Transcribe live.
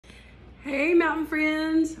Hey mountain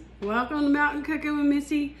friends, welcome to Mountain Cooking with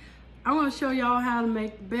Missy. I want to show y'all how to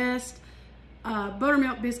make the best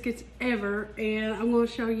buttermilk biscuits ever, and I'm going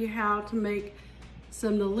to show you how to make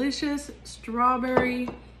some delicious strawberry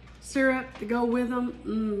syrup to go with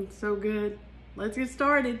them. So good. Let's get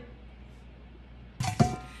started.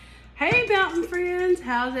 Hey mountain friends,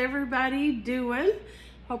 how's everybody doing?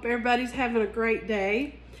 Hope everybody's having a great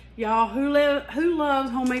day. Y'all, who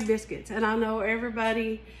loves homemade biscuits? And I know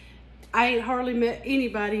everybody, I ain't hardly met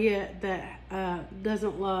anybody yet that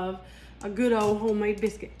doesn't love a good old homemade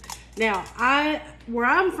biscuit. Now, where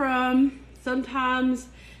I'm from, sometimes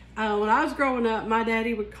when I was growing up, my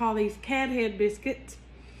daddy would call these Cathead biscuits.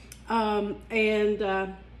 If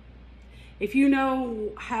you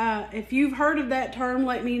know if you've heard of that term,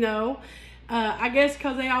 let me know. I guess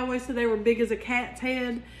because they always said they were big as a cat's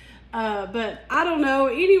head. But I don't know.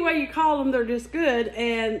 Any way you call them, they're just good.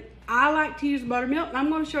 And I like to use buttermilk, and I'm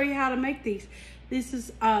going to show you how to make these. This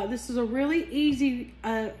is a really easy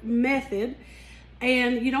method,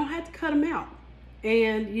 and you don't have to cut them out.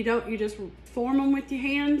 And you just form them with your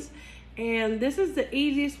hands. And this is the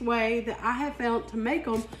easiest way that I have found to make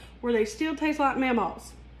them where they still taste like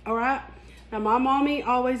Mama's. All right. Now my mommy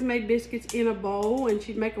always made biscuits in a bowl, and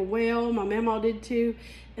she'd make a well. My mama did too,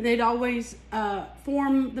 and they'd always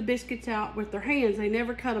form the biscuits out with their hands. They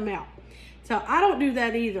never cut them out. So I don't do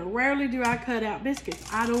that either. Rarely do I cut out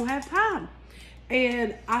biscuits. I don't have time.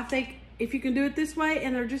 And I think if you can do it this way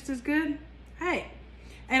and they're just as good, hey.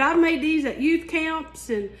 And I've made these at youth camps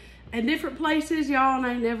and different places, y'all, and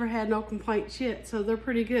I never had no complaints yet. So they're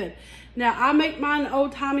pretty good. Now I make mine the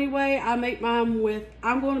old-timey way. I'm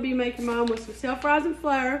going to be making mine with some self-rising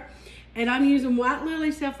flour, and I'm using White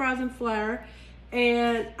Lily self-rising flour,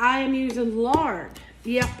 and I am using lard.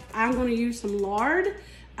 Yep, I'm going to use some lard.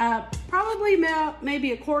 Probably about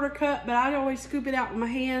maybe a quarter cup, but I always scoop it out with my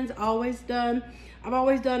hands. I've always done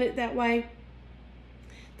it that way.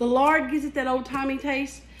 The lard gives it that old-timey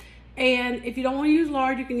taste. And if you don't want to use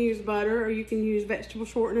lard, you can use butter, or you can use vegetable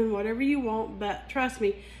shortening, whatever you want. But trust me,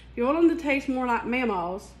 if you want them to taste more like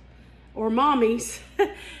Mama's or Mommy's,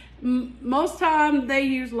 most time they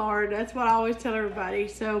use lard. That's what I always tell everybody.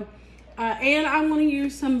 So, and I'm going to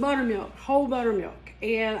use some buttermilk, whole buttermilk.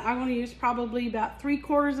 And I'm going to use probably about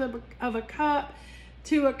 3/4 of a cup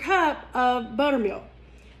to a cup of buttermilk.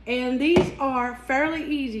 And these are fairly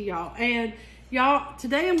easy, y'all. And y'all,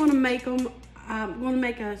 today I'm going to make them. I'm going to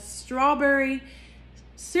make a strawberry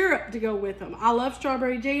syrup to go with them. I love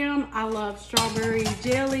strawberry jam. I love strawberry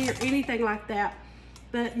jelly or anything like that.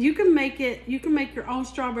 But you can make your own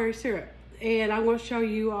strawberry syrup. And I'm going to show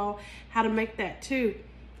you all how to make that too.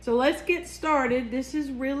 So let's get started. This is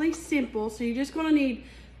really simple. So you're just going to need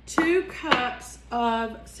 2 cups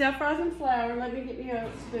of self-rising flour. Let me get me a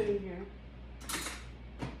spoon here.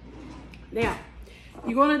 Now,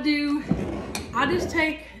 you're going to do,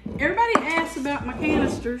 everybody asks about my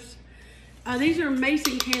canisters. These are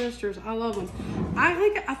Mason canisters. I love them. I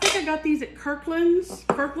think I got these at Kirkland's.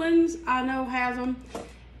 Kirkland's, I know, has them.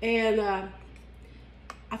 And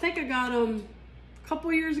I think I got them a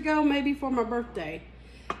couple years ago, maybe for my birthday.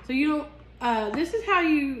 So, this is how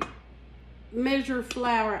you measure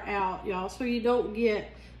flour out, y'all, so you don't get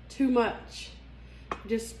too much.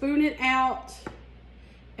 Just spoon it out.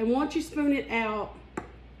 And once you spoon it out,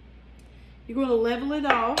 you're going to level it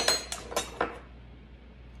off.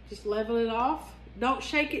 Just level it off. Don't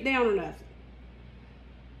shake it down or nothing,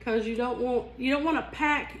 because you don't want to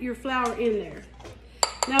pack your flour in there.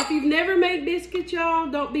 Now, if you've never made biscuits, y'all,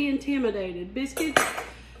 don't be intimidated.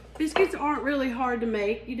 Biscuits aren't really hard to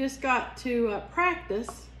make. You just got to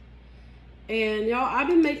practice. And y'all, I've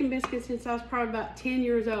been making biscuits since I was probably about 10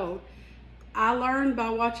 years old. I learned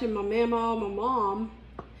by watching my mom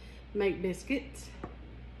make biscuits,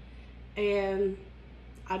 and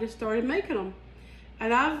I just started making them.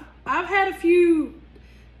 And I've had a few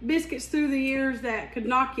biscuits through the years that could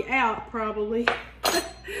knock you out probably.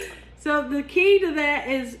 So the key to that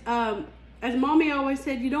is, as Mommy always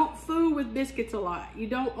said, you don't fool with biscuits a lot. You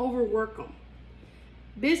don't overwork them.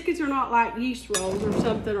 Biscuits are not like yeast rolls or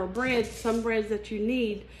something, or breads, some breads that you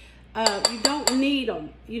need. You don't need them.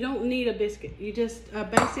 You don't need a biscuit. You just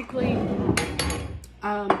basically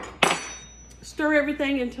stir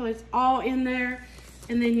everything until it's all in there,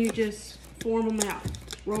 and then you just form them out,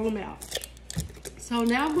 roll them out. So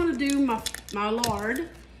now I'm going to do my lard,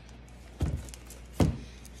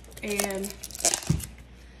 and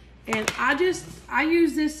I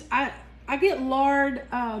use this. I get lard.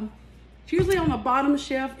 It's usually on the bottom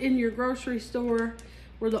shelf in your grocery store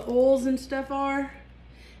where the oils and stuff are,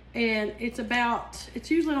 and it's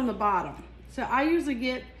usually on the bottom. So I usually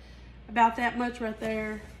get about that much right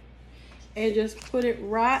there. and just put it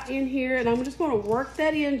right in here. And I'm just gonna work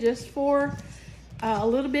that in just for a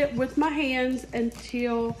little bit with my hands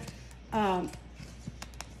until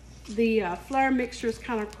the flour mixture is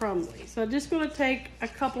kind of crumbly. So just gonna take a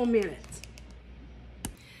couple minutes.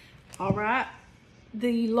 All right,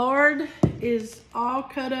 the lard is all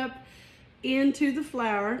cut up into the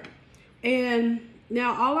flour. And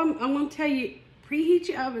now I'm gonna tell you, preheat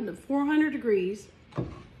your oven to 400 degrees.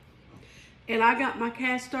 And I got my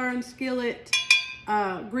cast iron skillet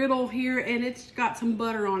griddle here, and it's got some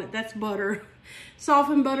butter on it. That's butter,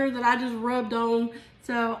 softened butter that I just rubbed on.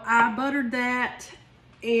 So I buttered that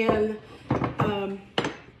and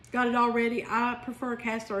got it all ready. I prefer a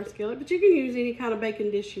cast iron skillet, but you can use any kind of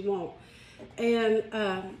baking dish you want. And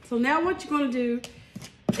so now what you're gonna do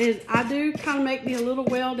is I do kind of make me a little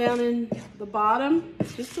well down in the bottom,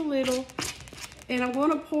 just a little. And I'm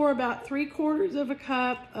gonna pour about 3/4 of a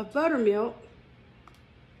cup of buttermilk.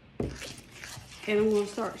 And I'm gonna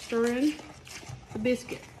start stirring the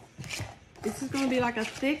biscuit. This is gonna be like a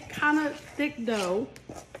kind of thick dough.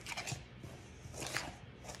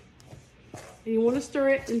 And you wanna stir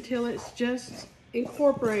it until it's just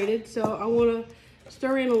incorporated. So I wanna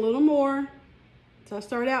stir in a little more. So I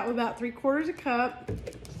start out with about 3/4 a cup.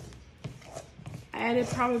 I added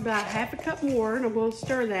probably about 1/2 cup more, and I'm gonna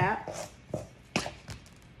stir that.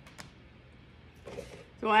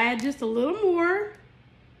 So I add just a little more.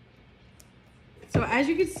 So as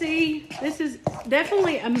you can see, this is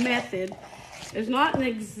definitely a method. There's not an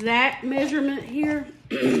exact measurement here.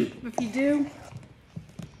 If you do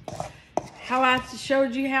how I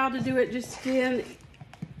showed you how to do it just then,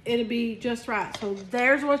 it'll be just right. So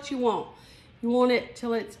there's what you want. You want it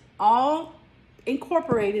till it's all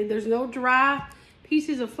incorporated. There's no dry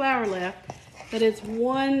pieces of flour left, but it's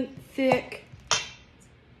one thick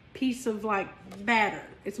piece of like batter.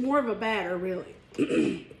 It's more of a batter, really.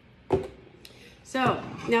 So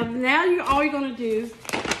now all you're gonna do,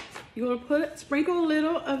 you're gonna sprinkle a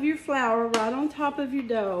little of your flour right on top of your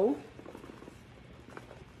dough.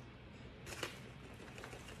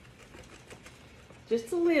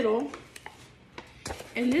 Just a little.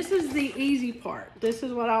 And this is the easy part. This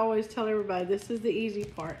is what I always tell everybody. This is the easy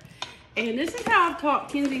part. And this is how I've taught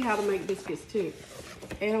Kenzie how to make biscuits too.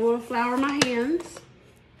 And I'm gonna flour my hands.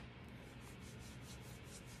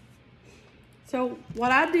 So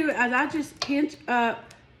what I do is I just pinch up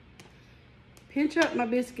my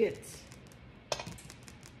biscuits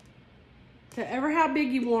to ever how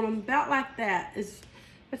big you want them, about like that.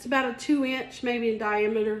 It's about a 2-inch maybe in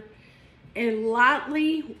diameter. And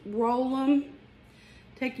lightly roll them.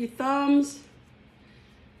 Take your thumbs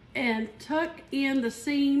and tuck in the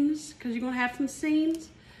seams, because you're gonna have some seams.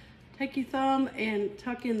 Take your thumb and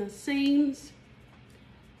tuck in the seams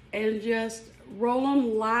and just roll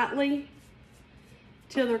them lightly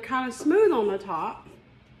till they're kind of smooth on the top.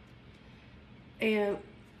 And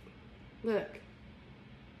look,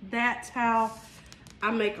 that's how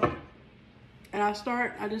I make them. And I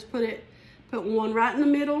just put one right in the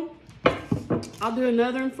middle. I'll do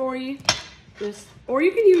another one for you. Or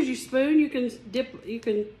you can use your spoon. You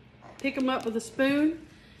can pick them up with a spoon,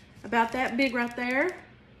 about that big right there,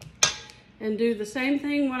 and do the same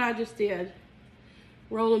thing what I just did.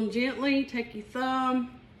 Roll them gently, take your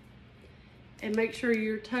thumb, and make sure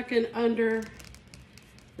you're tucking under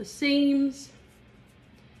the seams.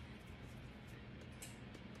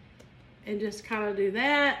 And just kind of do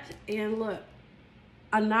that, and look,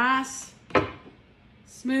 a nice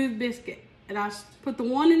smooth biscuit. And I put the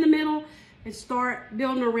one in the middle and start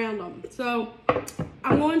building around them. So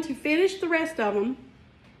I'm going to finish the rest of them,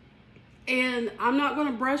 and I'm not going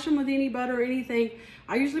to brush them with any butter or anything.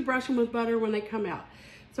 I usually brush them with butter when they come out.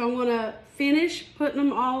 So I'm going to finish putting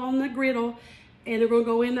them all on the griddle, and they're going to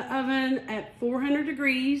go in the oven at 400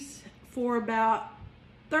 degrees for about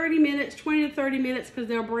 30 minutes, 20 to 30 minutes, because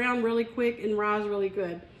they'll brown really quick and rise really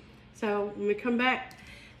good. So when we come back,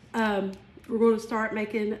 we're going to start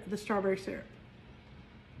making the strawberry syrup.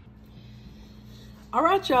 All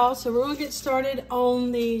right, y'all, so we're going to get started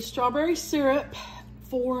on the strawberry syrup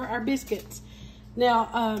for our biscuits.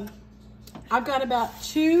 Now, I've got about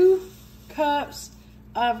 2 cups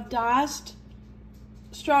of diced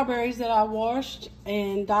strawberries that I washed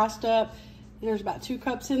and diced up. There's about 2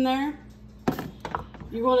 cups in there.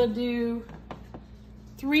 You're going to do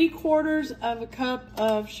 3/4 of a cup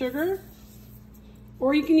of sugar,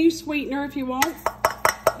 or you can use sweetener if you want.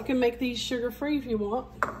 You can make these sugar-free if you want.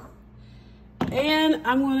 And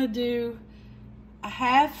I'm going to do a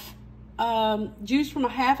half juice from a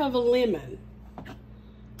half of a lemon.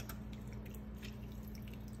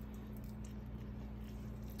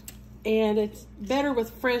 And it's better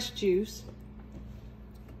with fresh juice.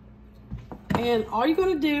 And all you're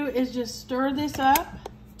gonna do is just stir this up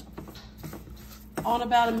on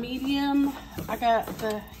about a medium. I got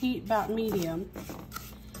the heat about medium.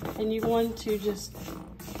 And you're going to just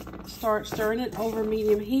start stirring it over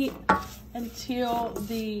medium heat until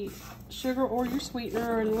the sugar or your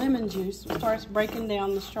sweetener and lemon juice starts breaking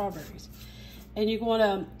down the strawberries. And you're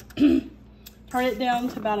going to turn it down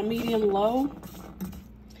to about a medium low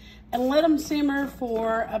and let them simmer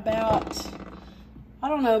for about, I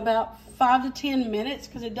don't know, about 5 to 10 minutes,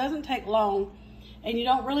 because it doesn't take long. And you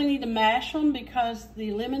don't really need to mash them because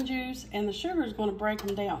the lemon juice and the sugar is going to break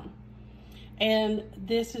them down. And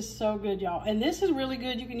this is so good, y'all. And this is really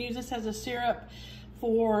good. You can use this as a syrup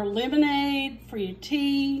for lemonade, for your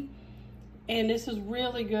tea. And this is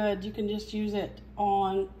really good. You can just use it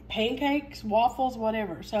on pancakes, waffles,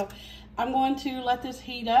 whatever. So I'm going to let this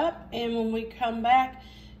heat up. And when we come back,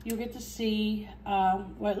 you'll get to see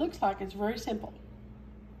what it looks like. It's very simple.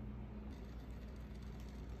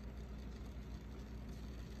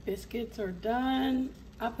 Biscuits are done.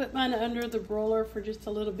 I put mine under the broiler for just a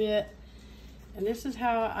little bit. And this is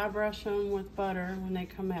how I brush them with butter when they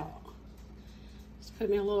come out. Just put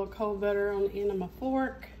me a little cold butter on the end of my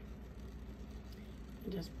fork.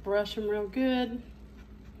 And just brush them real good.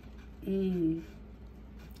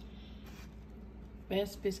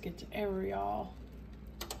 Best biscuits ever, y'all.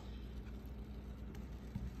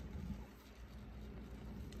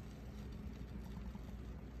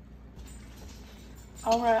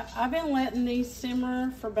 All right, I've been letting these simmer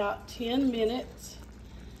for about 10 minutes.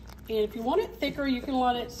 And if you want it thicker, you can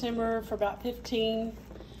let it simmer for about 15.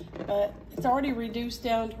 But it's already reduced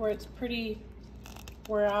down to where it's pretty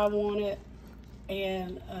where I want it,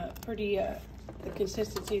 and pretty the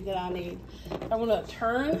consistency that I need. I'm gonna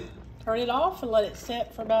turn it off and let it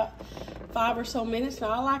set for about 5 or so minutes. Now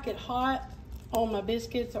I like it hot on my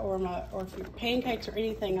biscuits or if your pancakes or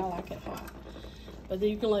anything, I like it hot. But then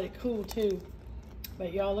you can let it cool too.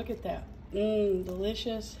 But y'all, look at that.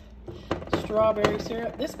 Delicious strawberry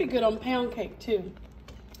syrup. This would be good on pound cake too.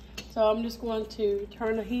 So I'm just going to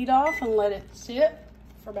turn the heat off and let it sit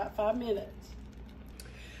for about 5 minutes.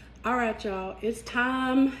 All right, y'all, it's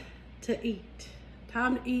time to eat.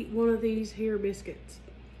 Time to eat one of these here biscuits.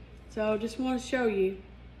 So I just want to show you.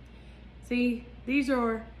 See, these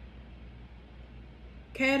are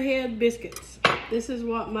Cathead biscuits. This is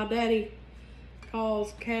what my daddy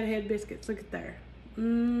calls Cathead biscuits. Look at there.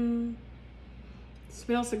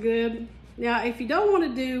 Smells so good. Now, if you don't want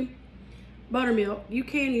to do buttermilk, you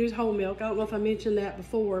can use whole milk. I don't know if I mentioned that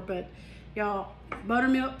before, but y'all,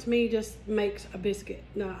 buttermilk to me just makes a biscuit.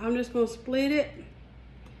 Now, I'm just going to split it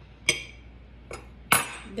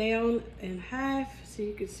down in half so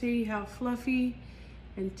you can see how fluffy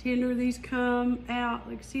and tender these come out.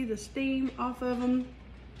 Like, see the steam off of them.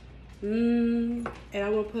 And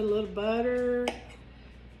I'm going to put a little butter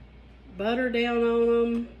down on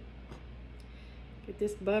them. Get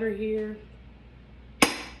this butter here.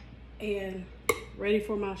 And ready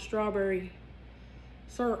for my strawberry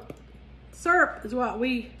syrup. Syrup is what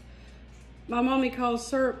my mommy calls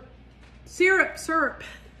syrup. Syrup.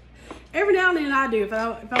 Every now and then I do, if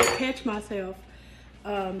I don't catch myself.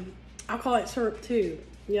 I call it syrup too.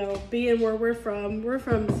 You know, being where we're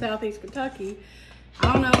from Southeast Kentucky.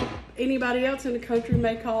 I don't know, anybody else in the country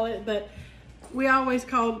may call it, but we always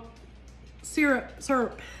call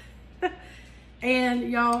syrup. And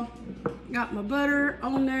y'all, got my butter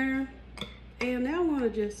on there. And now I want to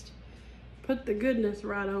just put the goodness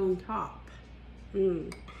right on top.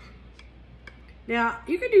 Now,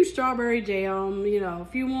 you could do strawberry jam, you know,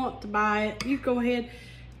 if you want to buy it, you go ahead.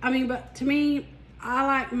 I mean, but to me, I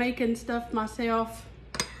like making stuff myself.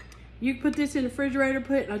 You can put this in the refrigerator,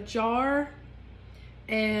 put it in a jar,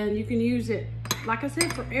 and you can use it, like I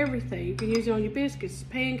said, for everything. You can use it on your biscuits,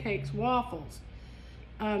 pancakes, waffles.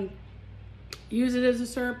 Use it as a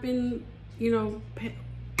syrup in, you know,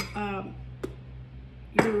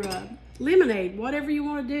 your lemonade, whatever you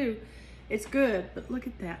want to do. It's good, but look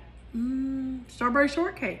at that. Strawberry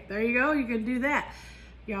shortcake. There you go. You can do that.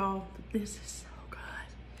 Y'all, this is so good.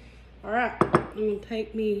 All right, I'm going to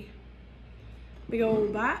take me a big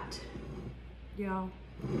old bite. Y'all,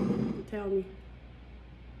 I'm telling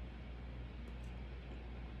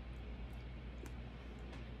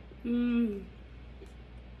you.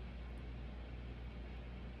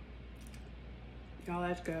 Y'all,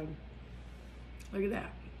 that's good. Look at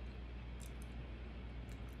that.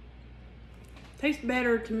 Tastes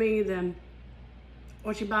better to me than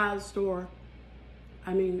what you buy at the store.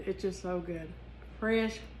 I mean, it's just so good.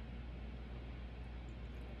 Fresh.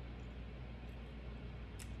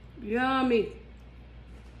 Yummy.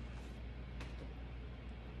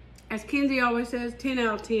 As Kenzie always says, 10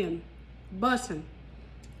 out of 10. Bussin'.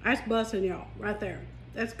 That's bussin', y'all, right there.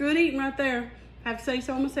 That's good eating right there. I have to say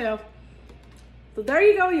so myself. So there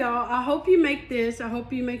you go, y'all. I hope you make this. I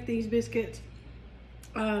hope you make these biscuits.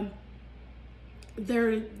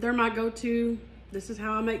 They're my go-to. This is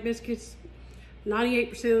how I make biscuits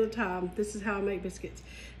 98% of the time. This is how I make biscuits.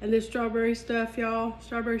 And this strawberry stuff, y'all,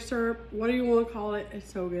 strawberry syrup, whatever you want to call it,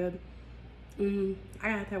 it's so good. I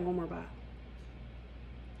gotta have one more bite.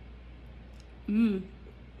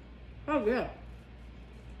 Oh, good.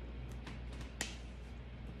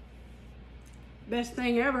 Best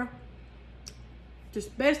thing ever.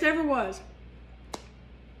 Just best ever was.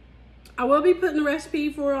 I will be putting the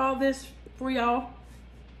recipe for all this for y'all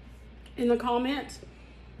in the comments.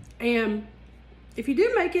 And if you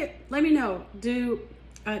do make it, let me know.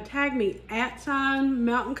 Tag me @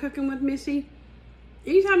 Mountain Cooking with Missy.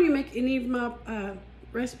 Anytime you make any of my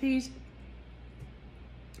recipes,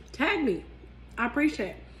 tag me. I appreciate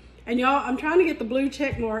it. And y'all, I'm trying to get the blue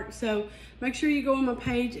check mark, so make sure you go on my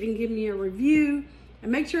page and give me a review.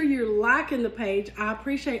 And make sure you're liking the page. I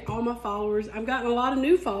appreciate all my followers. I've gotten a lot of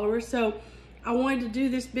new followers, so I wanted to do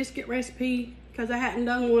this biscuit recipe because I hadn't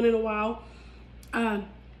done one in a while.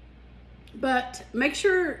 But make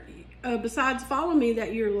sure, besides follow me,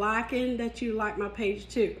 that you like my page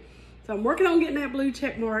too. So I'm working on getting that blue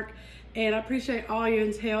check mark, and I appreciate all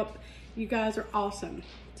y'all's help. You guys are awesome.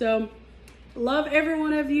 So love every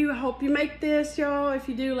one of you. I hope you make this, y'all. If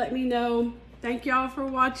you do, let me know. Thank y'all for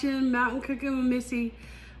watching Mountain Cooking with Missy,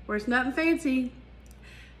 where it's nothing fancy,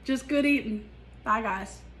 just good eating. Bye,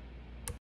 guys.